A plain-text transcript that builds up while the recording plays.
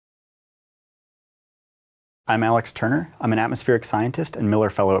I'm Alex Turner. I'm an atmospheric scientist and Miller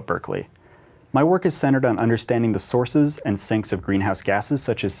Fellow at Berkeley. My work is centered on understanding the sources and sinks of greenhouse gases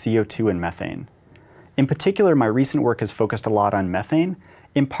such as CO2 and methane. In particular, my recent work has focused a lot on methane,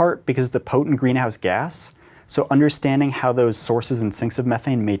 in part because it's a potent greenhouse gas, so understanding how those sources and sinks of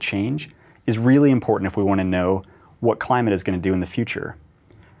methane may change is really important if we want to know what climate is going to do in the future.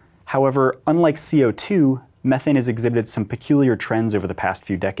 However, unlike CO2, methane has exhibited some peculiar trends over the past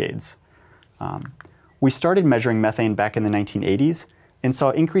few decades. We started measuring methane back in the 1980s and saw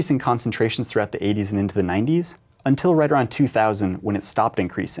increasing concentrations throughout the 80s and into the 90s until right around 2000 when it stopped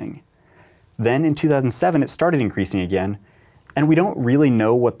increasing. Then in 2007 it started increasing again, and we don't really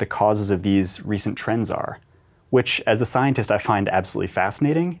know what the causes of these recent trends are, which as a scientist I find absolutely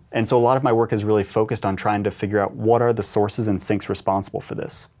fascinating, and so a lot of my work is really focused on trying to figure out what are the sources and sinks responsible for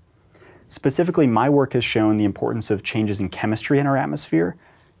this. Specifically, my work has shown the importance of changes in chemistry in our atmosphere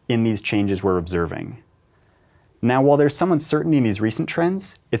in these changes we're observing. Now, while there's some uncertainty in these recent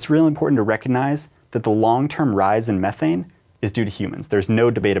trends, it's really important to recognize that the long-term rise in methane is due to humans. There's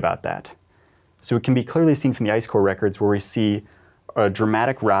no debate about that. So it can be clearly seen from the ice core records where we see a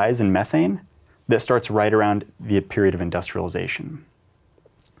dramatic rise in methane that starts right around the period of industrialization.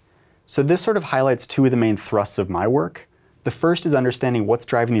 So this sort of highlights two of the main thrusts of my work. The first is understanding what's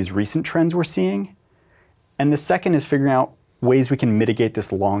driving these recent trends we're seeing, and the second is figuring out ways we can mitigate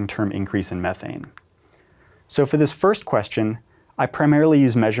this long-term increase in methane. So for this first question, I primarily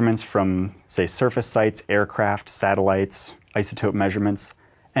use measurements from, say, surface sites, aircraft, satellites, isotope measurements,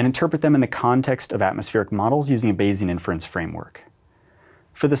 and interpret them in the context of atmospheric models using a Bayesian inference framework.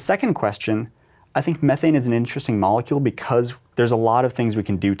 For the second question, I think methane is an interesting molecule because there's a lot of things we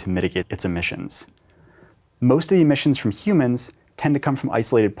can do to mitigate its emissions. Most of the emissions from humans tend to come from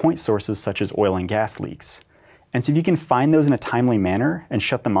isolated point sources such as oil and gas leaks. And so if you can find those in a timely manner and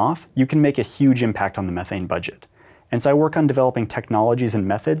shut them off, you can make a huge impact on the methane budget. And so I work on developing technologies and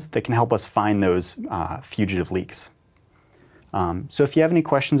methods that can help us find those fugitive leaks. So if you have any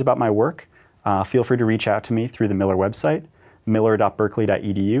questions about my work, feel free to reach out to me through the Miller website,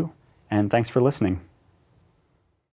 miller.berkeley.edu, and thanks for listening.